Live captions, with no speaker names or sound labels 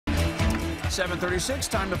7:36,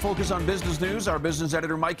 time to focus on business news. Our business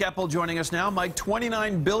editor Mike Eppel joining us now. Mike,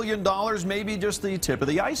 $29 billion, maybe just the tip of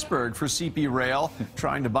the iceberg for CP Rail,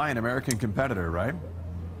 trying to buy an American competitor, right?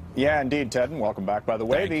 Yeah, indeed, Ted, and welcome back, by the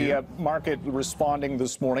way. The market responding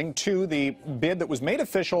this morning to the bid that was made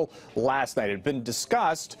official last night. It had been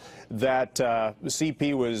discussed that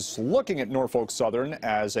CP was looking at Norfolk Southern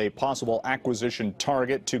as a possible acquisition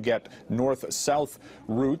target to get north-south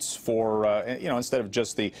routes for, instead of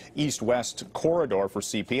just the east-west corridor for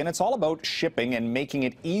CP. And it's all about shipping and making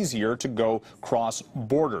it easier to go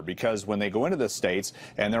cross-border, because when they go into the States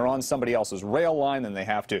and they're on somebody else's rail line, then they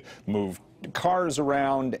have to move cars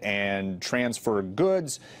around and transfer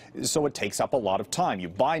goods, so it takes up a lot of time. You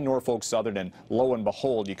buy Norfolk Southern and lo and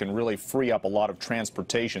behold, you can really free up a lot of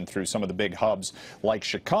transportation through some of the big hubs like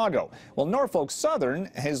Chicago. Well, Norfolk Southern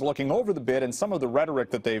is looking over the bid, and some of the rhetoric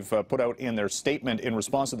that they've put out in their statement in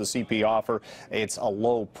response to the CP offer, it's a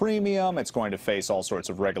low premium, it's going to face all sorts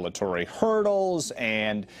of regulatory hurdles,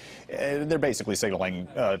 and they're basically signaling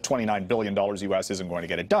 $29 billion US isn't going to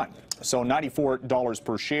get it done. So $94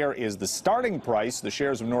 per share is the starting price. The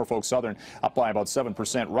shares of Norfolk Southern up by about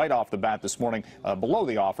 7% right off the bat this morning, below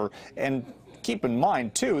the offer. And keep in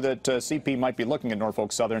mind, too, that CP might be looking at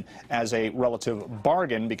Norfolk Southern as a relative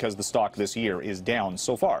bargain, because the stock this year is down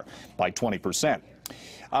so far by 20%.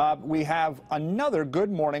 We have another good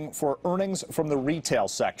morning for earnings from the retail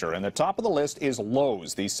sector, and the top of the list is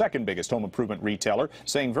Lowe's, the second biggest home improvement retailer,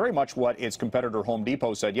 saying very much what its competitor Home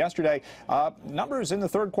Depot said yesterday. Numbers in the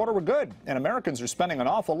third quarter were good, and Americans are spending an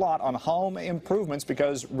awful lot on home improvements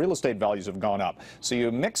because real estate values have gone up. So you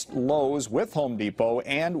mixed Lowe's with Home Depot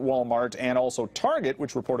and Walmart and also Target,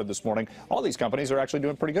 which reported this morning. All these companies are actually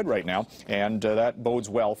doing pretty good right now, and that bodes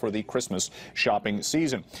well for the Christmas shopping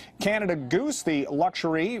season. Canada Goose, the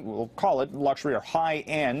luxury, we'll call it luxury or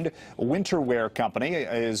high-end winter wear company,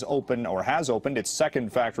 is open, or has opened, its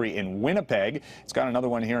second factory in Winnipeg. It's got another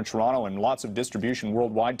one here in Toronto and lots of distribution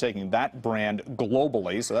worldwide, taking that brand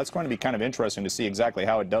globally. So that's going to be kind of interesting to see exactly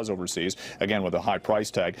how it does overseas, again with a high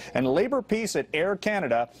price tag. And labor peace at Air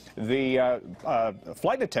Canada, the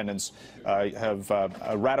flight attendants have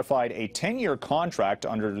ratified a 10-year contract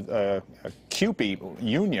under CUPE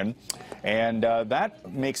union, and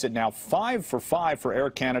that makes it now 5 for 5 for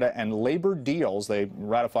Air Canada and labor deals they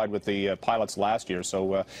ratified with the pilots last year.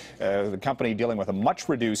 So the company dealing with a much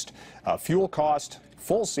reduced fuel cost,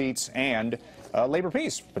 full seats, and labor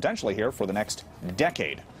peace potentially here for the next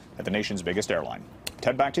decade at the nation's biggest airline.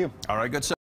 Ted, back to you. All right, good stuff.